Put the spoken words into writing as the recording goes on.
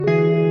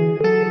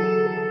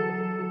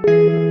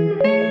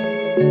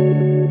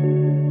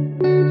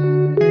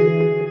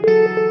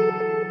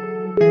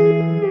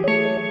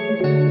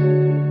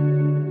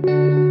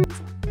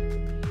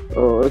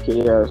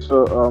yeah.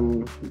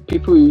 So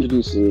people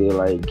usually say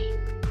like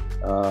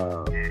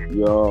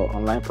your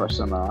online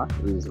persona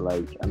is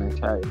like an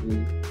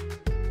entirely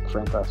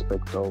different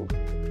aspect of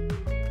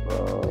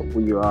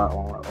who you are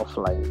on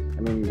offline.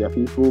 I mean, there are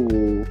people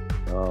who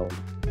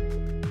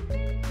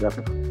there are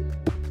people who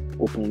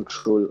open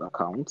troll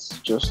accounts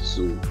just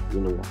to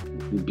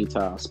be bitter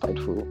and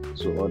spiteful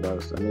to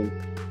others. I mean,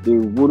 they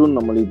wouldn't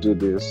normally do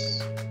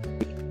this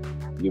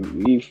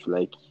if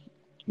like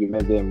you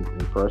met them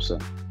in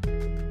person.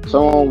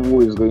 Someone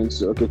who is going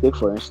to take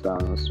for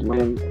instance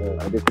when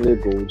I definitely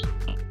goes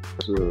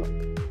to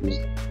his,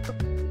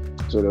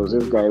 so there was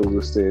this guy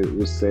who said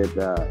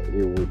that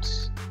he would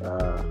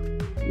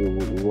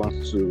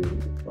want to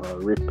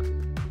rape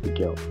the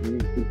girl, the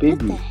What the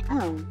baby.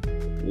 hell?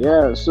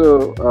 Yeah,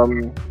 so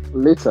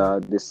later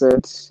they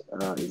said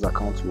his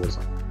account was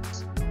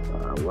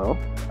well,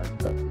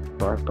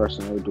 I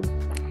personally do.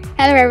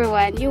 Hello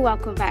everyone, you're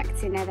welcome back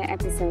to another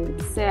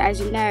episode. So as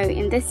you know,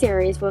 in this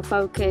series we're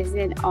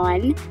focusing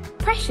on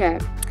pressure.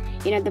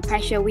 You know, the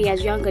pressure we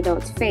as young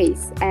adults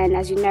face. And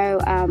as you know,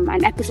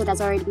 an episode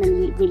has already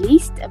been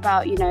released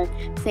about,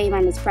 fame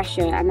and its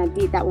pressure, and I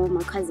did that one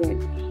with my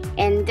cousin.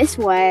 And this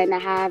one, I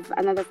have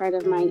another friend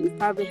of mine. You've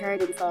probably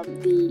heard it from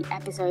the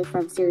episode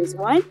from series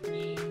 1.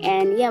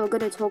 And yeah, we're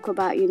going to talk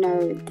about,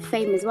 the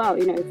fame as well,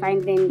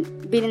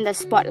 being in the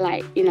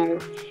spotlight,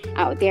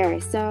 out there.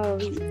 So,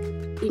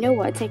 you know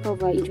what, take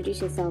over,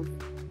 introduce yourself.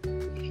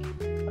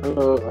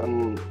 Hello,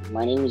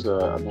 my name is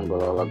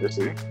Abimbola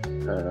Olabisi.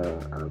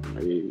 I'm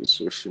a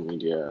social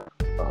media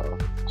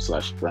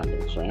slash brand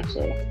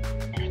influencer,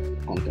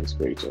 content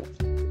creator.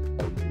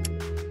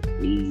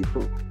 We, I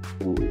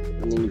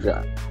mean, if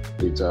you're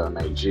with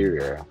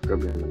Nigeria,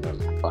 probably know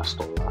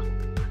Pastola.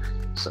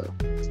 So,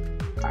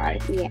 hi.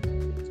 Yeah.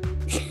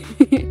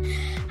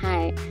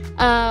 Hi.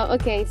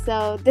 Okay,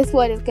 so this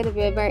one is going to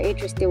be a very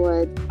interesting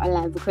one,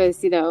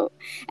 because,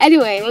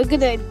 anyway, we're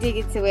going to dig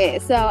into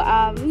it. So,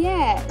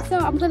 so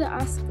I'm going to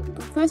ask,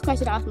 the first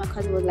question I asked my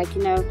cousin was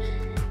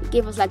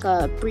give us like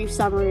a brief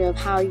summary of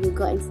how you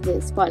got into the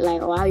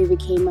spotlight or how you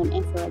became an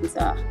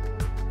influencer.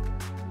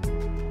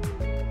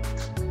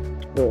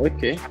 Oh,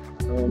 okay.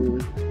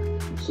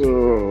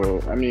 So,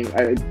 I mean,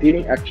 I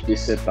didn't actually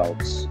set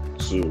out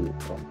to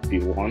be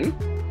one.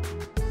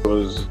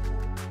 Because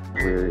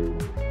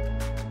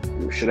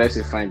should I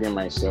say finding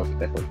myself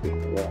type of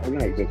thing? Well, I'm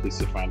not exactly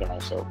say finding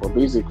myself, but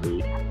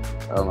basically,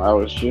 I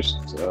was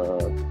just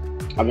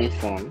having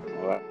fun,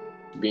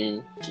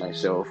 being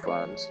myself,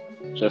 and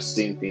just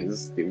seeing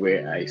things the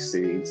way I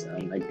see it.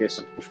 And I guess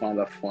some people found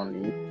that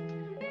funny,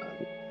 and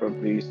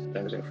probably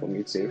sometimes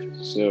informative.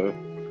 So,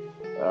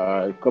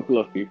 a couple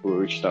of people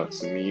reached out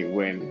to me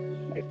when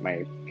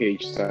my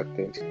page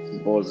started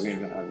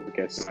buzzing and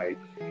getting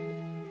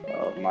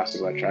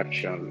massive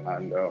attraction,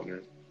 and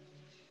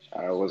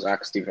I was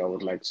asked if I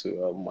would like to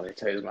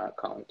monetize my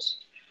account.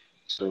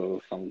 So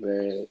from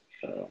there,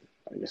 I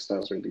guess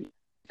that's really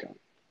done.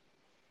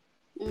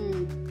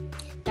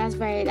 That's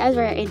very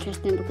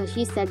interesting, because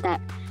you said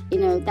that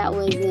that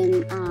was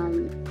in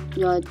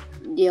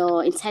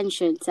your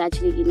intention to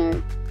actually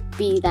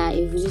be that.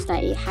 It was just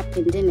that it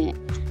happened, didn't it?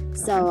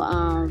 So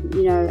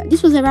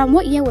this was around,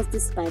 what year was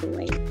this, by the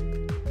way?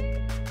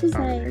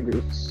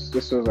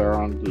 This was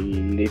around the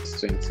late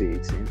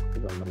 2018,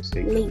 if I'm not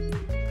mistaken.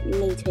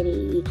 Late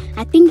 2018.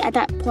 I think at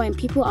that point,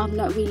 people have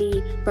not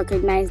really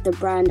recognized the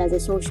brand as a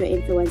social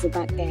influencer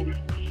back then.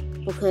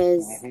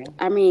 Because,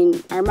 I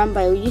mean, I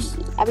remember,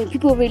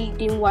 people really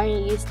didn't want to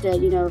use the,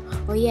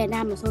 oh yeah,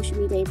 now I'm a social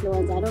media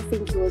influencer. I don't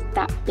think it was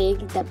that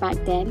big back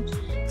then.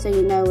 So,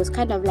 it was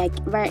kind of like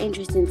very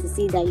interesting to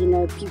see that,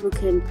 people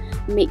can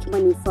make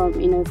money from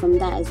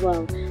that as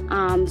well.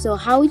 So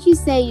how would you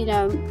say,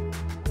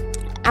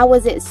 how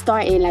was it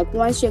starting? Like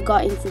once you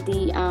got into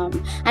the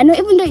I know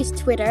even though it's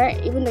Twitter,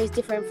 even though it's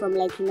different from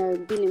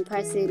being in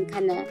person,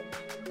 kind of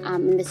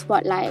in the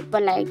spotlight,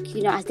 but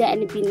has there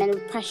been any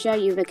pressure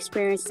you've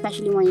experienced,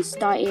 especially when you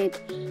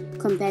started,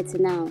 compared to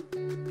now?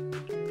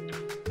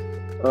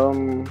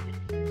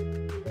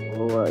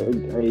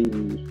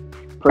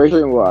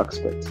 Pressure in what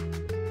aspect?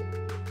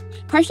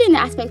 Pressure in the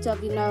aspect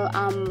of you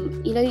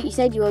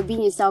said you were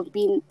being yourself,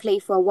 being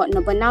playful and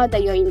whatnot, but now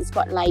that you're in the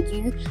spotlight,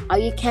 are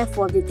you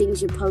careful of the things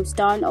you post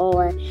on,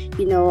 or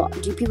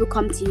do people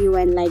come to you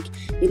and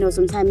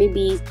sometimes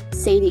maybe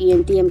say that you're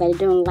in DM that they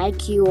don't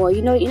like you, or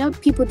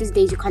people these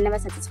days, you can never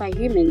satisfy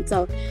humans.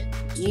 So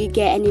do you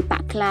get any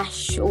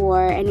backlash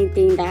or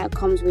anything that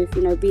comes with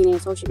being a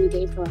social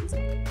media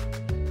influencer?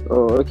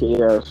 Oh, okay,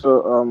 yeah.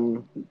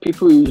 So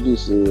people usually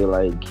say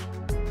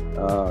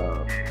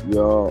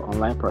your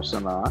online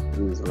persona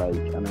is like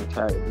an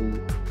entirely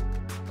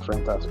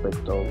different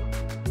aspect of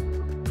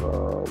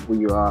who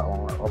you are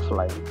on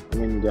offline. I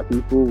mean, there are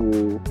people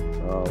who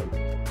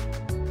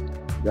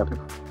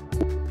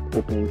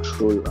open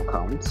troll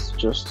accounts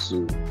just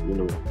to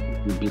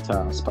be bitter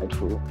and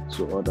spiteful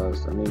to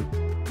others. I mean,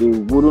 they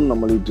wouldn't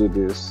normally do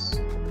this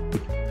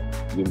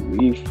if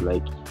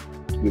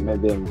you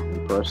met them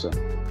in person.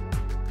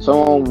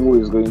 Someone who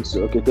is going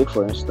to take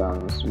for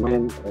instance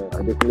when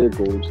I definitely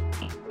goes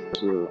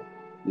to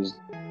is.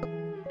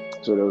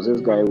 So there was this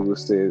guy who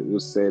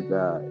said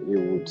that he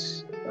would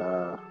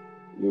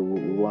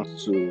want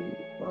to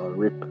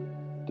rape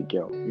the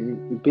girl,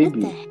 What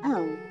baby. the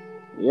hell?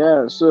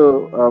 Yeah.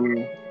 So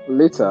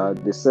later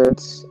they said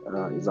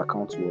his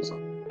account was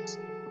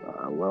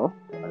well.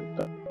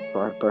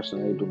 I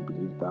personally don't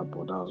believe that,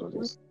 but that was what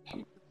they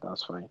said.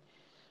 That's fine.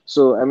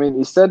 So I mean,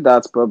 he said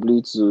that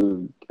probably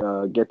to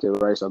get a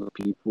rise out of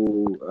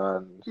people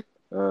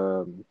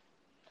and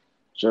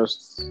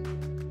just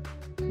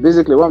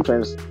basically what I'm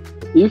trying to say.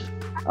 If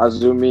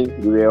assuming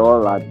we were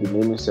all at the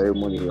naming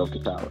ceremony of the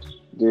child,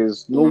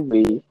 there's no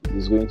way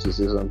he's going to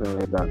say something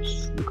like that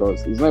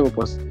because it's not even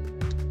possible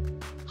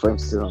for him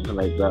to say something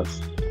like that.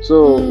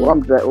 So what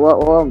I'm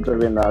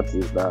driving at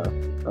is that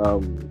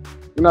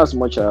in as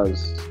much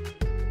as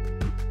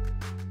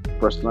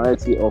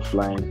personality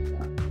offline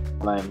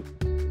online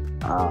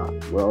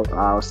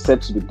are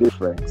said to be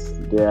different,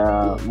 there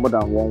are more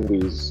than one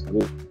ways. I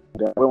mean,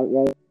 there are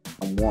one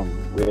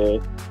where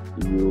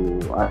you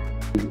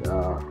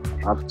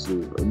have to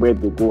where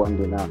they go hand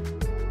in hand.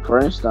 For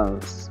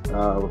instance,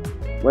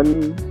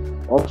 when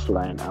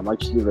offline, I'm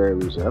actually very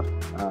reserved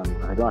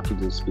and I don't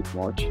actually speak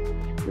much.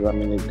 If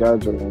I'm in a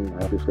gathering,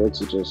 I prefer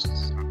to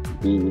just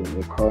be in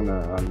a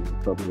corner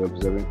and probably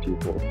observing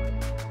people.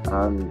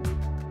 And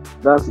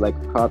that's like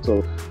part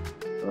of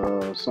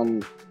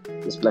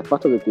it's like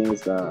part of the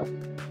things that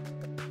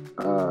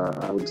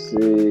I would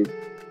say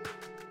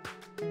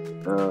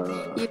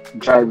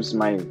drives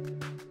my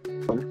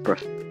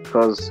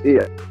because I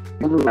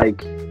don't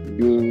like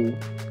being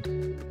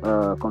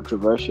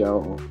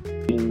controversial or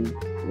being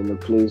in a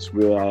place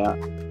where I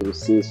have to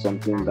say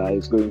something that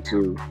is going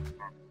to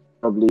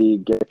probably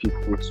get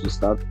people to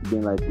start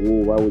being like,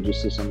 oh, why would you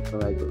say something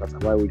like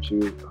that? Why would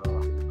you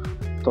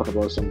talk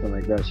about something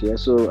like that? Yeah,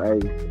 so I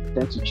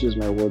tend to choose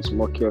my words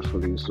more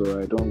carefully, so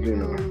I don't,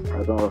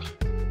 I don't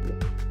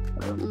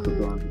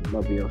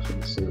not be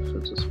offensive, so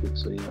to speak.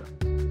 So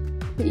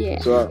Yeah.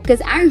 So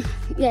because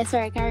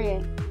sorry, carry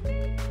on.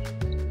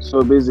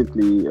 So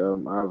basically,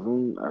 I've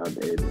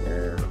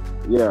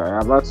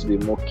had to be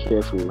more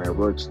careful with my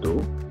words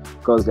though,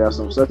 because there are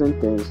some certain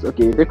things.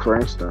 Okay, take for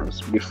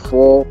instance,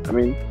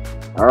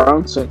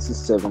 around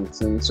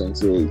 2017,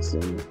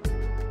 2018,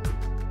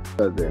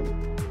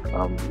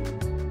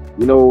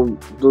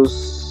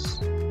 those.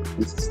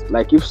 It's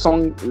like if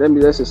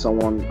let's say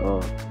someone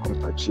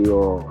comes at you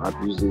or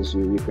abuses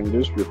you, you can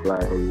just reply,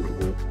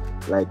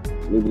 like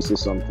maybe say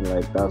something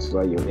like that's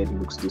why your head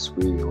looks this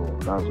way, or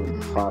that's why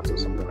you fat, or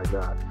something like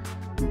that.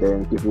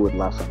 Then people would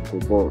laugh and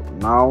go. But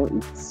now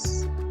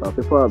it's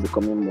people are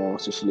becoming more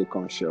socially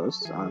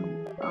conscious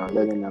and are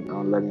learning and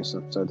unlearning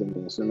some certain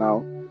things. So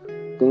now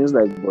things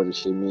like body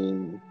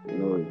shaming,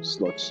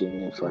 slut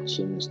shaming, fat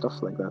shaming,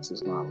 stuff like that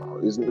is not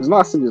allowed. It's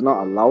not as if it's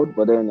not allowed,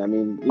 but then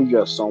if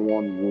you're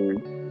someone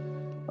who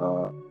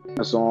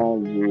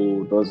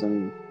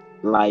doesn't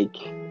like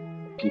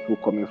people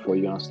coming for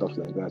you and stuff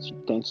like that, you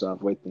tend to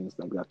avoid things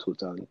like that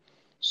totally.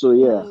 So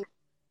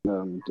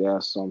there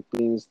are some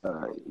things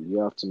that you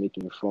have to make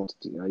in front.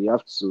 You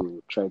have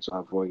to try to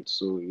avoid,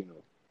 so you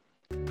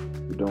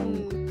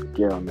don't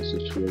get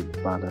unnecessary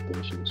bad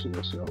attention to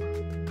yourself.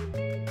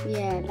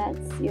 Yeah,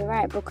 you're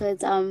right,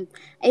 because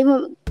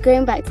even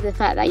going back to the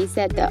fact that you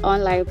said the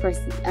online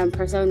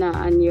persona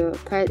and your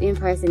in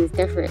person is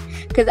different,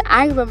 because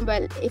I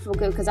remember,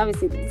 because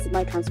obviously this is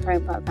my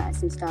transparent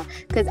podcast and stuff,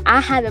 because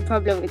I had a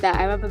problem with that.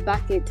 I remember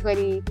back in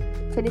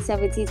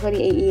 2017,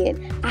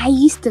 2018, I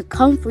used to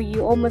come for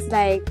you almost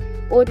like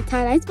all the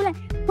time. I used to be like,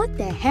 what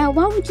the hell,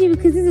 why would you,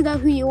 because this is not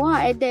who you are,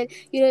 and then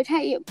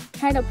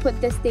trying to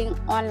put this thing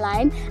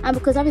online. And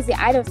because obviously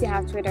I don't still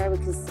have Twitter,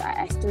 because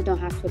I still don't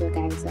have Twitter,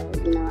 guys, so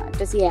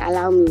just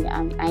allow me.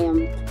 I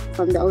am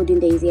from the olden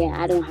days.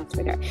 I don't have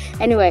Twitter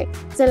anyway.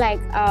 So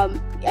like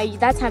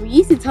that time you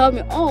used to tell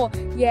me, oh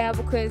yeah,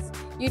 because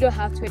you don't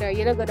have Twitter,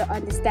 you're not gonna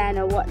understand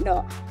or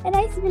whatnot. And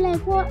I used to be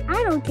like, well,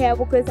 I don't care,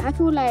 because I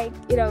feel like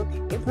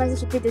in person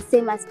should be the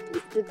same as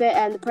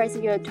the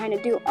person you're trying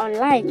to do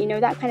online,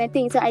 that kind of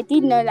thing. So I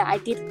did know that I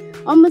did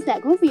almost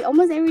like go for you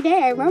almost every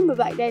day. I remember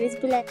back then it's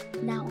be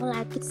like, now all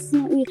I could see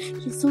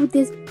you saw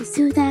this, you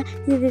saw that,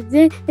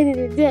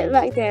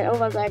 back then. Oh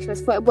my gosh, it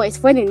was funny. But it's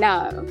funny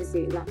now,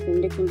 obviously,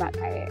 looking back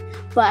at it.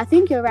 But I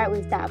think you're right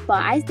with that.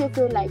 But I still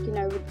feel like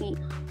with the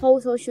whole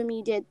social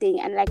media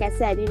thing, and like I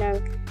said,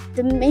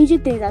 the major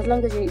things, as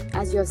long as you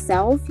as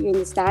yourself, you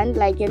understand,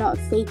 like you're not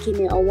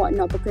faking it or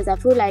whatnot, because I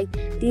feel like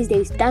these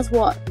days that's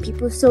what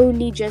people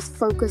solely just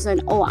focus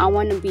on. Oh, I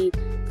want to be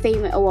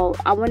famous, or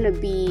I want to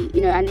be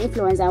an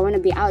influencer, I want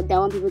to be out there, I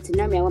want people to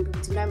know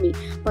me,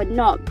 but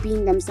not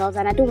being themselves.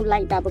 And I don't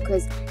like that,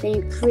 because then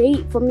you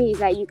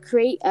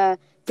create a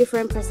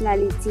different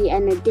personality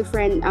and a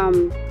different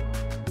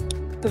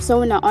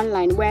persona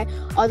online, where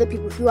other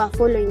people who are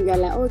following you are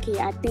like, okay,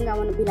 I think I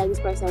want to be like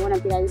this person, I want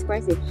to be like this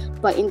person,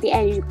 but in the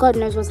end, God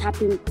knows what's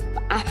happening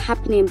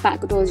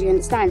back doors, you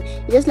understand?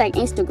 It's just like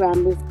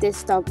Instagram with this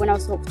stuff. When I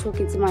was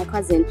talking to my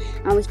cousin,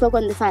 and we spoke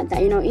on the fact that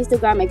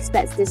Instagram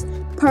expects this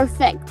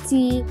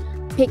perfectly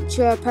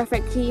picture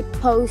perfectly,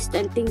 post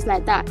and things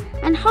like that.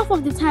 And half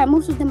of the time,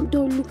 most of them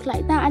don't look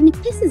like that, and it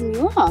pisses me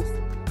off.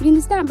 You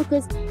understand?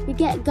 Because you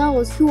get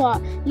girls who are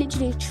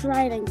literally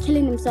trying and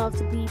killing themselves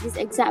to be this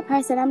exact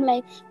person. I'm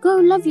like, go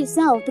love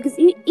yourself, because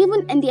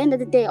even at the end of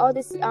the day, all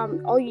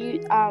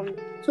you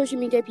social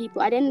media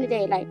people, at the end of the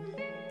day, like,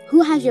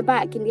 who has your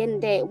back in the end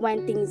of the day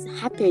when things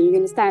happen? You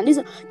understand?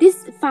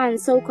 These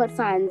fans, so-called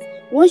fans,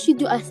 once you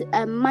do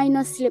a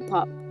minor slip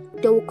up,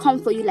 they will come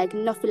for you like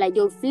nothing. Like,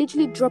 they'll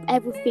literally drop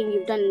everything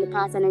you've done in the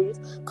past and they'll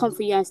just come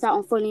for you and start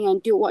unfollowing you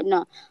and do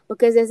whatnot.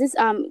 Because there's this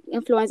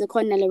influencer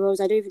called Nella Rose.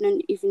 I don't even know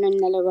if you know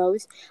Nella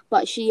Rose,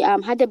 but she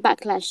had a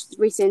backlash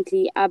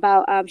recently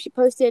about she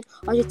posted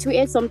or she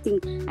tweeted something,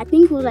 I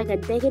think it was like a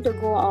decade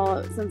ago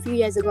or some few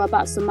years ago,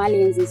 about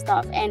Somalians and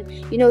stuff. And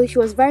you know, she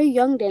was very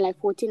young then, like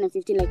 14 or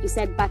 15, like you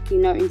said, back, you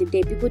know, in the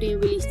day. People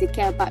didn't really used to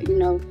care about, you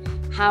know,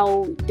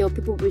 how the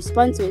people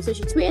respond to it. So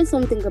she tweeted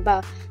something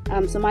about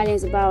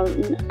Somalians, about,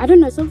 I don't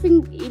know,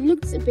 something, it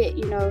looked a bit,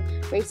 you know,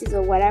 racist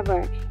or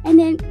whatever. And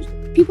then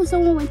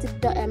someone went to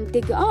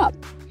dig it up,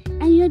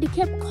 and you know, they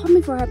kept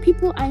coming for her.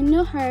 People, I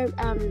know her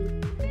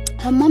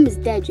mom is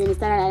dead, you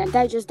understand, and her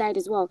dad just died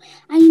as well.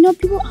 And you know,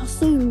 people are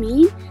so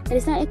mean that they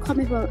started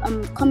coming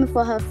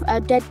for her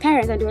dead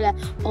parents, and they were like,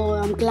 oh,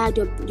 I'm glad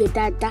your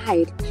dad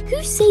died.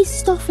 Who says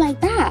stuff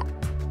like that?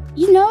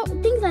 You know,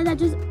 things like that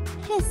just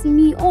piss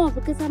me off,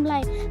 because I'm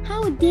like,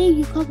 how dare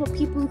you cover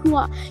people who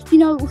are, you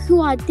know, who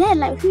are dead?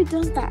 Like, who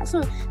does that?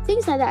 So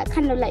things like that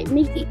kind of like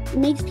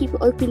makes people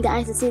open their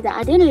eyes to see that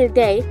at the end of the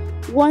day,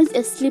 once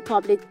a slip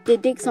up, they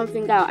dig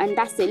something out, and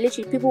that's it.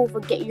 Literally, people will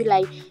forget you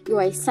like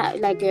you're a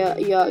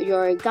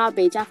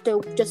garbage after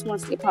just one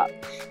slip up.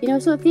 You know,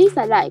 so things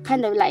like that,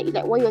 kind of like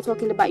what you're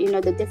talking about, you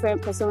know, the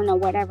different persona,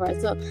 whatever.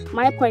 So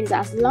my point is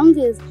that as long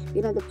as,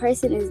 you know, the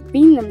person is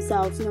being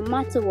themselves, no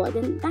matter what,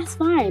 then that's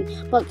fine.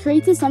 But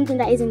creating something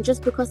that isn't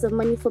just because of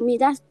money, for me,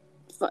 that's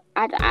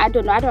I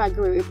don't know. I don't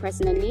agree with it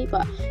personally,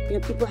 but you know,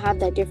 people have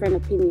their different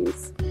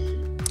opinions.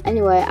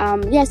 Anyway,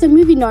 yeah, so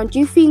moving on, do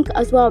you think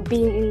as well,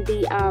 being in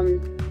the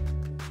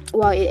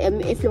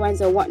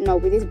influencer or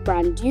whatnot with this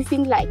brand, do you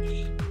think like,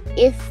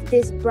 if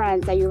this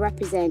brand that you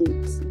represent,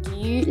 do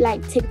you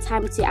like take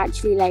time to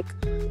actually like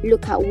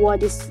look at what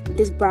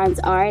these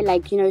brands are?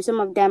 Like, you know, some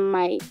of them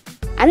might,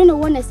 I don't know,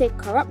 want to say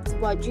corrupt,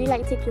 but do you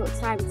like take your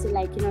time to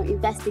like, you know,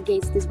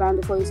 investigate this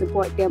brand before you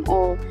support them,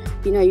 or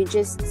you know, you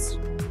just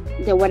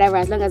do whatever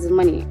as long as it's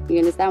money? You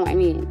understand what I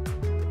mean?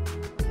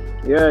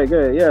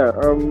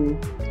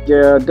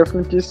 Yeah,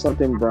 definitely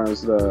certain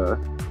brands that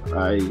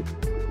I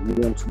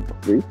want to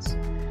operate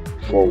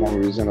for one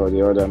reason or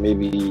the other.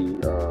 Maybe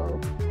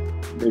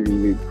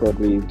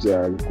probably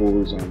their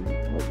goals and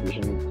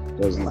vision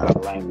doesn't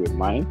align with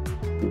mine.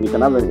 You can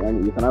have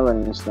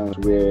an instance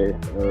where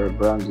a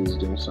brand is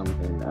doing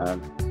something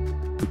and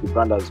the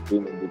brand has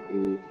been in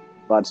the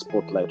bad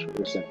spotlight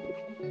recently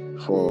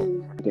for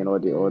one or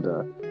the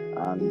other,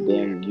 and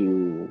then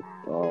you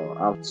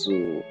have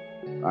to,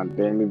 and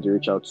then maybe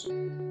reach out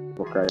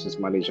for crisis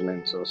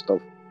management or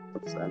stuff.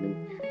 I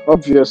mean,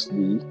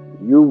 obviously,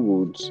 you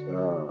would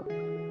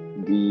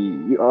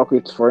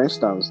for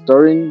instance,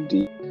 during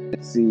the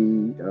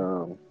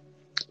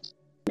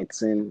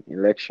 2018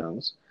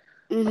 elections,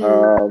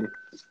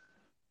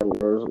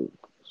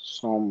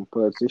 some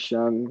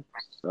politician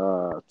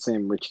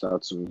team reached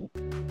out to me,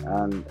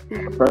 and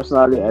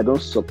personally, I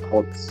don't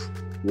support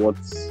what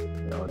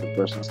the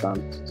person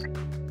stands.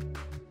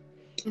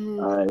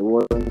 I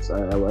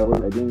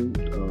didn't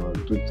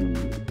do the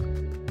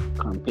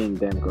campaign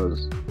then,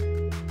 because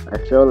I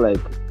felt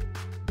like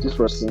this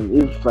person,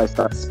 if I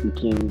start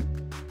speaking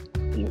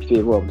in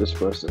favor of this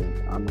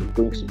person, I'm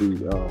going to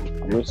be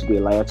a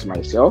liar to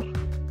myself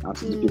and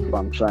to the people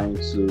I'm trying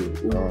to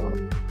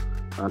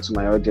and to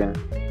my audience.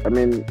 I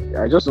mean,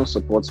 I just don't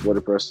support what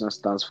the person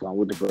stands for and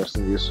what the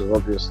person is. So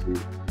obviously,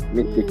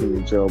 me taking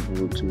the job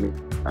would make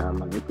I'm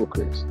an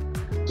hypocrite.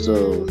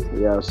 So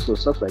yeah, so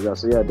stuff like that.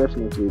 So yeah,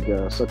 definitely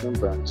there are certain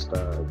brands that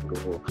I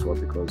don't work for,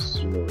 because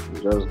you know,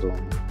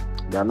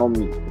 they are not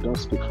me. They don't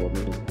speak for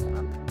me,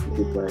 and the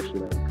people I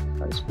feel like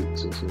I speak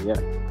to. So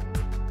yeah.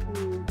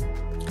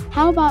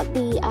 How about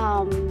the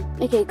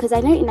okay, because I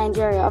know in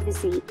Nigeria,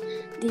 obviously,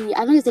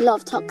 I know there's a lot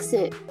of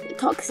toxic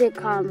what's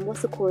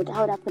it called?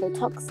 How would I put it?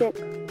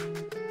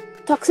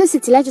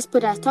 Toxicity. Let's just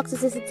put that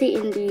toxicity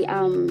in the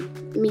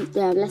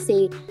let's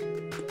say,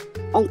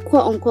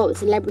 quote unquote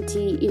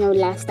celebrity, you know,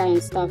 lifestyle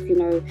and stuff. You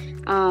know,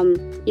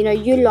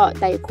 you lot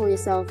that you call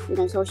yourself, you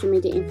know, social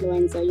media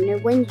influencer. You know,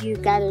 when you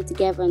gather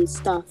together and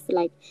stuff,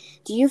 like,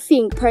 do you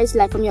think,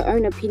 personally, like, from your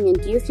own opinion,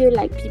 do you feel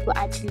like people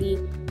actually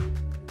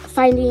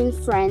finding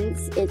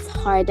friends, it's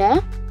harder?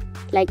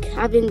 Like,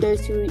 having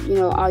those who, you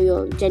know, are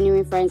your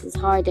genuine friends is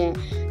harder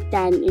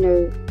than, you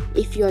know,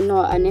 if you're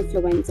not an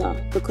influencer,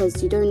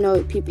 because you don't know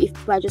if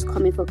people are just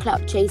coming for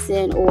clout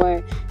chasing,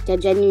 or they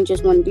genuinely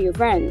just want to be your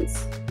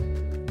friends.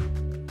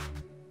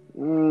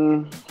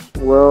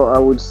 Well, I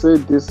would say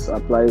this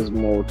applies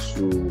more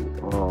to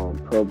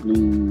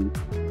probably.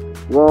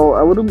 Well,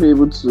 I wouldn't be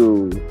able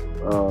to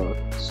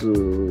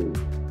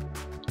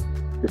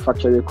be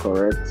factually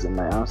correct in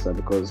my answer,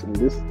 because in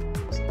this,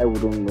 I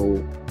wouldn't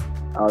know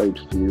how it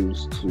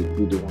feels to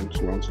be the one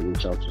to want to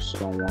reach out to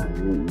someone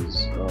who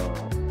is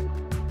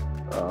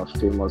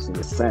famous in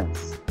a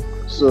sense.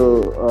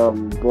 So,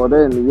 but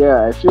then,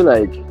 yeah, I feel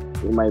like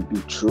it might be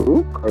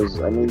true, because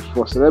I mean,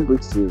 for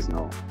celebrities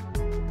now,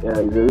 yeah,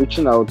 if you're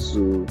reaching out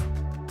to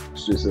a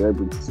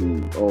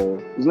celebrity,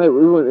 or it's not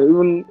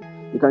even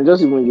you can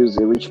just even use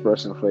a rich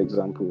person for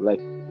example.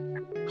 Like,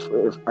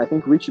 I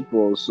think rich people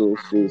also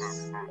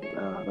face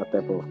that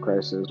type of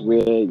crisis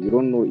where you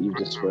don't know if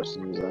this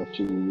person is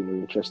actually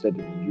interested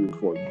in you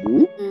for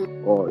you,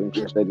 or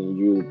interested in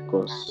you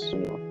because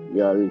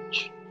you are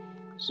rich.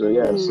 So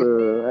yeah,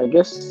 so I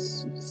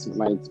guess it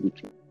might be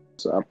true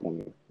to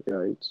happen.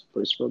 Yeah,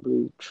 but it's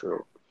probably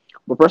true.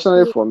 But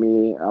personally, for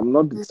me, I'm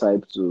not the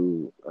type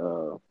to.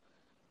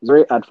 It's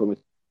very hard for me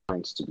to find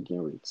friends to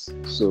begin with.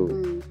 So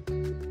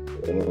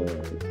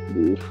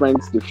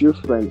the few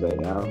friends I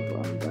have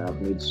and I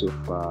have made so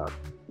far,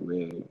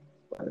 where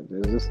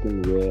there's this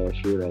thing where I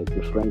feel like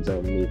the friends I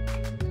make,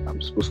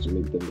 I'm supposed to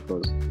make them,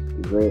 because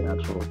it's very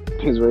hard for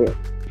it's very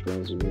hard to make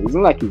friends with me. It's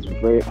not like it's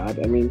very hard.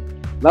 I mean,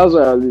 that's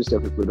why I always tell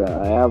people that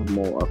I have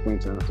more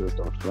acquaintances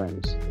than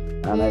friends,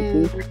 and I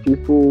think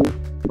people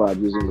are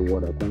using the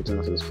word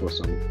acquaintances for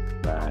some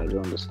that I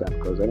don't understand.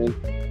 Because I mean,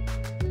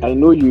 I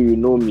know you, you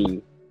know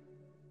me,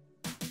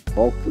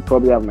 or you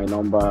probably have my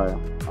number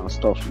and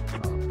stuff,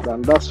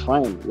 then that's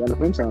fine. You're an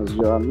acquaintance.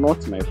 You are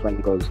not my friend,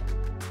 because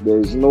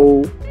there's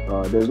no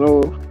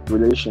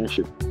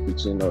relationship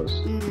between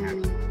us.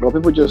 But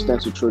people just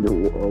tend to throw the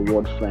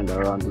word friend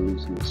around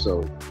loosely.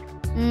 So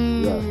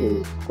yeah,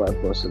 it's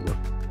quite possible.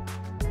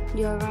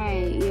 You're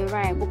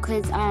right.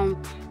 Because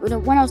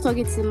when I was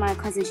talking to my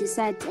cousin, she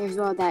said as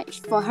well that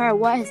for her,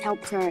 what has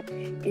helped her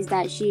is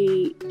that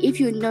if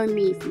you know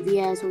me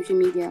via social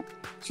media,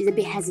 she's a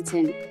bit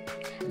hesitant.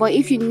 But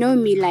if you know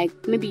me, like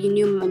maybe you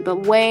knew me,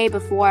 but way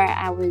before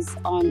I was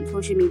on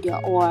social media,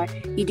 or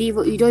you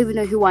don't even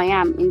know who I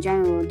am in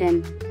general,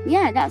 then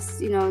yeah,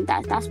 that's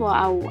what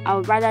I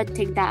would rather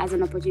take that as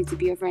an opportunity to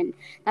be a friend.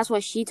 That's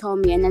what she told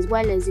me. And as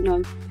well as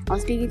I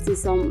was speaking to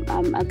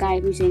a guy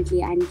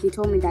recently, and he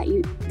told me that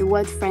the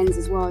word friends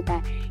as well,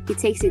 that he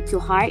takes it to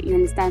heart. You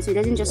understand? So he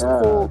doesn't just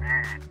call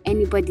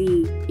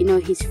anybody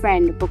his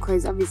friend,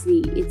 because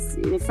obviously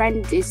a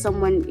friend is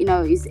someone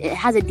it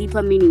has a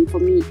deeper meaning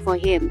for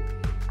him.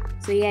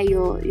 So yeah,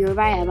 you're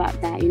right about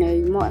that.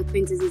 More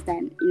acquaintances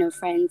than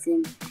friends,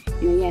 and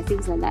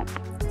things like that.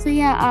 So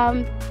yeah,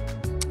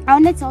 I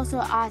wanted to also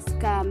ask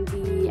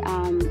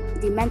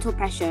the mental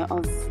pressure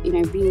of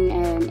being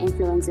an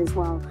influencer as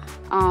well.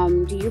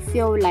 Do you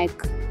feel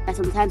like that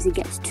sometimes it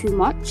gets too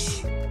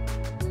much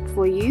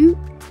for you,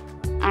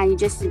 and you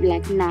just be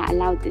like, nah,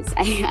 allow this.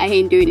 I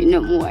ain't doing it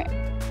no more.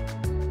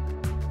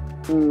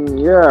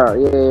 Yeah,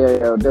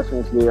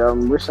 definitely.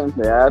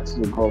 Recently I had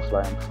to go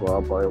offline for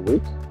about a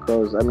week,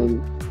 because I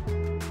mean,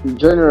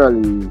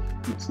 generally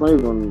it's not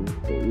even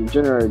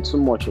generally too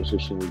much of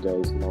social media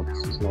is not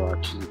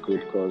actually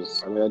good,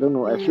 because I mean, I don't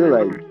know, I feel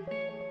like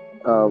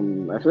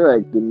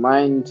the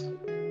mind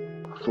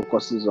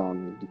focuses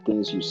on the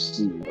things you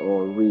see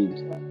or read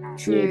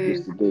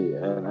today,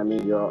 and I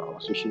mean, you're on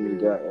social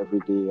media every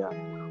day,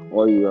 and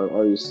all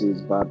you see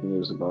is bad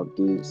news about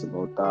this,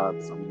 about that.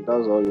 I mean,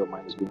 that's all your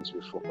mind is going to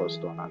be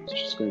focused on, and it's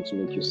just going to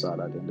make you sad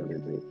at the end of the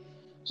day.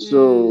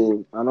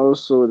 So, and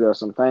also there are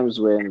some times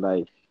when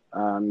like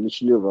I'm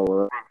literally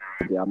overwhelmed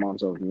with the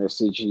amount of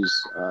messages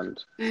and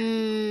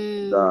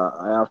that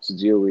I have to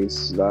deal with,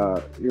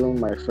 that even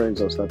my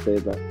friends have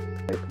started that,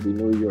 like, we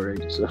know you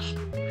already. So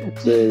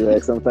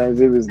like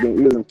sometimes it is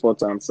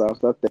important. So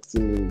after 30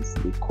 minutes,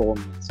 they call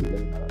me to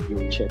then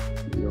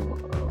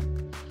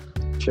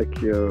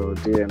check your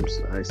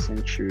DMs. I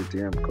sent you a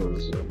DM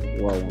because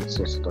what I want us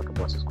to talk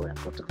about is quite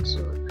important.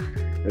 So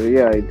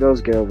yeah, it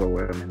does get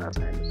overwhelming at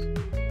times.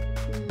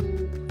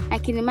 I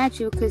can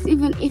imagine, because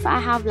even if I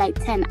have like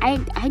 10, I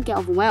get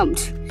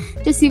overwhelmed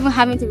just even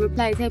having to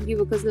reply to 10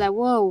 people, because like,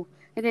 whoa.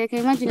 And I can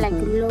imagine like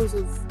loads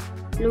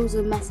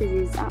of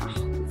messages.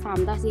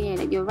 Fam, that's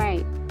like, you're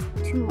right,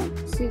 too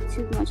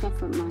much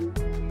effort, man.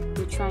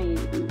 You're trying.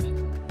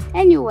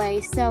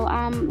 Anyway, so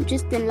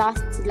just the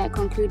last to like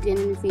conclude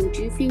anything,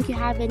 do you think you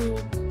have any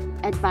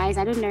advice,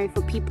 I don't know,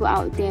 for people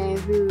out there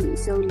who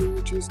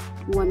solely just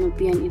want to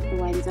be an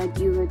influencer?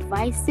 Do you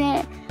advise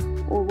it,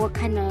 or what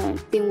kind of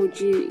thing would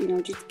you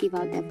just give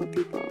out there for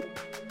people?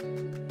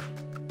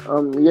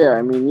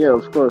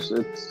 Of course,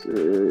 it's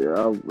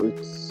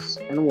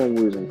anyone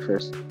who is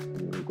interested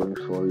in going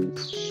for it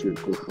should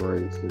go for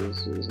it.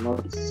 It's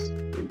not a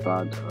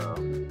bad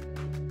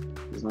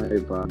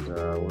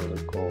what is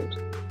it called?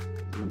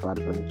 A bad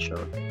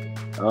venture.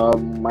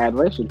 My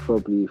advice would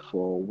probably,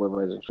 for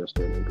whoever is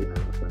interested in being an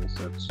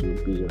influencer, to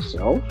be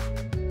yourself.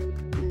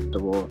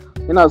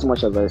 In as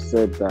much as I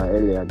said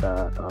earlier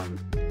that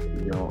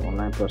your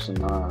online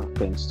persona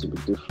tends to be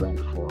different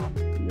from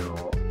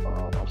your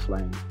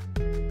offline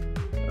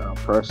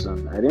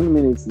person, I didn't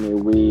mean it in a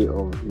way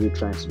of you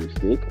trying to be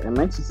fake. I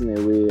meant it in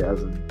a way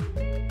as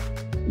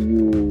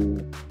in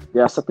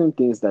there are certain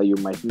things that you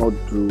might not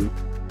do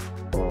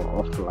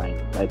offline.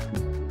 Like,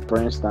 for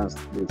instance,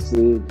 they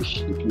say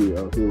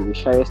the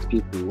shyest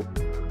people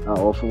are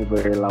often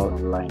very loud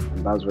online,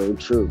 and that's very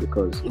true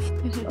because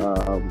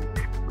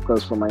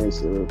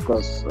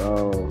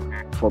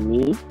for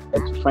me, I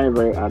find it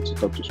very hard to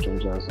talk to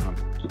strangers and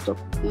to talk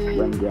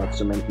when there are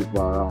so many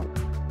people around.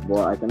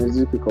 But I can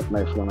easily pick up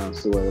my phone and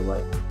say whatever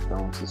I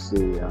want to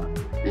say.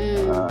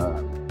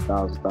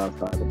 That's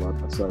that about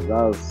that. So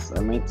I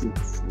meant it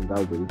in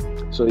that way.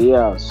 So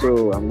yeah,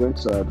 so I'm going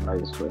to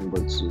advise for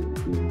anybody to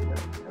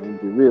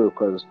be real,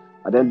 because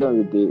at the end of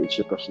the day, it's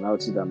your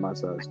personality that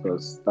matters,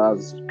 because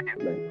that's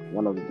like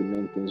one of the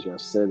main things you're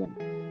selling.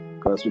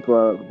 Because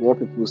what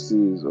people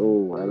see is,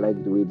 oh, I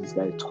like the way this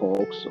guy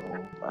talks, or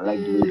I like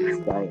the way this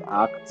guy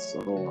acts,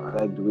 or I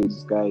like the way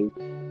this guy.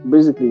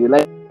 Basically, they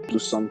like to do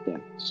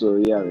something. So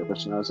yeah, your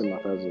personality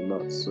matters a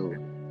lot. So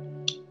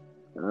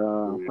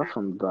apart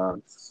from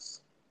that,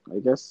 I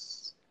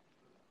guess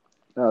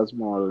that's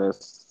more or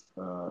less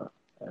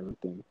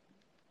everything.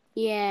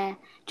 Yeah,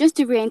 just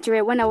to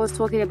reiterate, when I was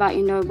talking about,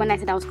 when I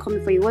said I was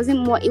coming for you,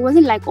 it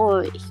wasn't like,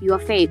 oh, you're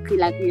fake,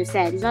 like you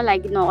said. It's not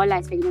like, all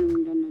I fake.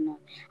 No.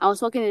 I was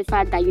talking to the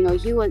fact that,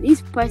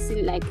 this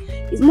person, like,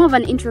 is more of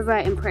an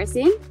introvert in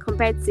person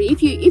compared to,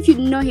 if you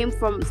know him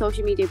from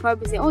social media, you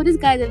probably say, oh, this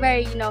guy's a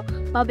very,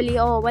 bubbly,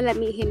 oh, when I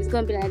meet him, it's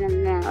going to be like,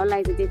 nah, all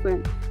is a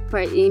different.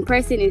 In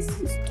person is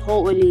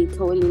totally,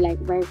 like,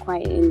 very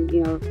quiet, and,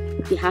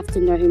 you have to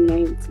know him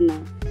to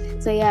know.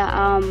 So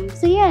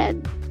yeah,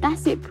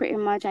 that's it pretty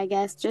much, I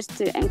guess, just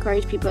to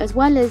encourage people, as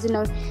well as,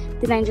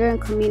 the Nigerian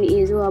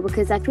community as well,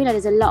 because I feel like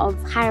there's a lot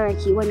of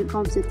hierarchy when it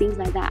comes to things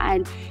like that,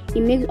 and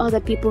it makes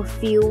other people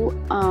feel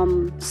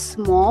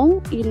small,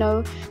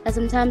 that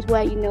sometimes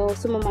where,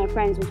 some of my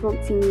friends will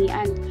talk to me,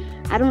 and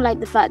I don't like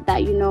the fact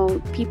that,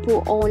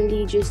 people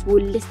only just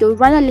they'll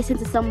rather listen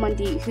to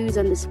somebody who's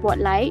on the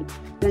spotlight,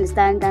 you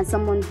understand, than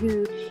someone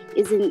who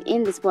isn't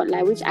in the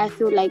spotlight, which I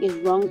feel like is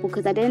wrong,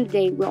 because at the end of the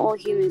day, we're all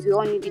humans, we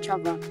all need each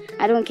other.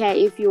 I don't care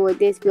if you're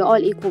this, we're all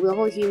equal, we're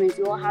all humans,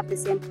 we all have the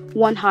same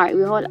one heart,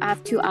 we all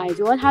have two eyes,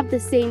 we all have the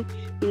same,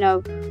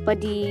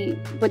 body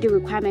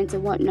requirements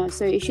and whatnot.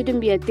 So it shouldn't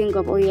be a thing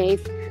of, oh yeah,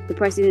 if the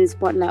person in the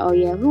spotlight, oh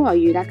yeah, who are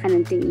you, that kind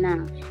of thing.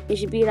 Nah, it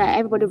should be like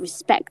everybody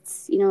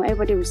respects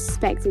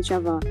each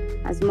other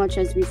as much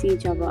as we see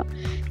each other.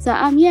 So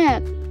yeah,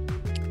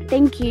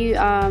 thank you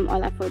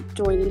Ola, for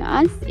joining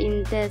us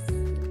in this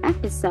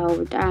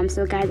episode.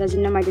 So guys, as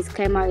you know, my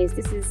disclaimer is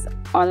this is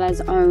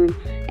Ola's own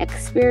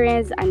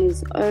experience and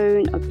his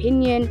own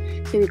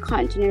opinion, so we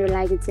can't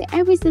generalize it to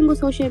every single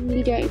social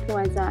media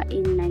influencer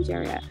in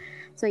Nigeria.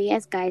 So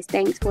yes guys,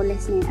 thanks for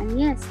listening, and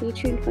yes, stay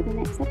tuned for the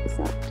next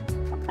episode.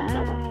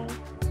 Bye.